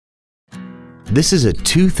This is a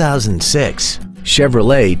 2006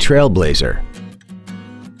 Chevrolet Trailblazer.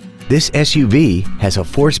 This SUV has a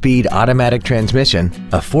 4-speed automatic transmission,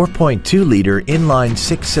 a 4.2-liter inline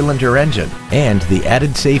 6-cylinder engine, and the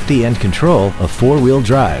added safety and control of 4-wheel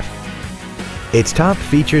drive. Its top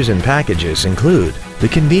features and packages include the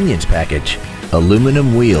convenience package,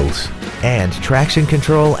 aluminum wheels, and traction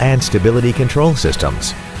control and stability control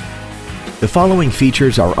systems. The following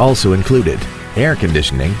features are also included: air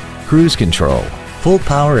conditioning, cruise control, full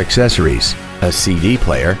power accessories, a CD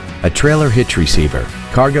player, a trailer hitch receiver,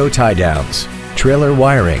 cargo tie-downs, trailer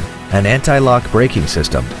wiring, an anti-lock braking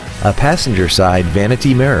system, a passenger side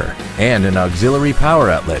vanity mirror, and an auxiliary power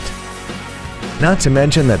outlet. Not to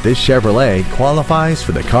mention that this Chevrolet qualifies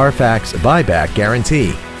for the Carfax buyback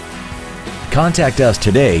guarantee. Contact us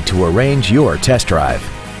today to arrange your test drive.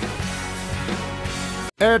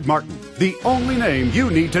 Ed Martin, the only name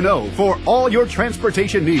you need to know for all your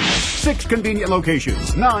transportation needs. 6 convenient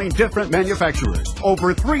locations, 9 different manufacturers,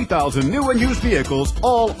 over 3,000 new and used vehicles,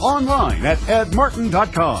 all online at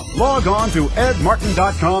edmartin.com. Log on to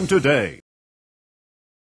edmartin.com today.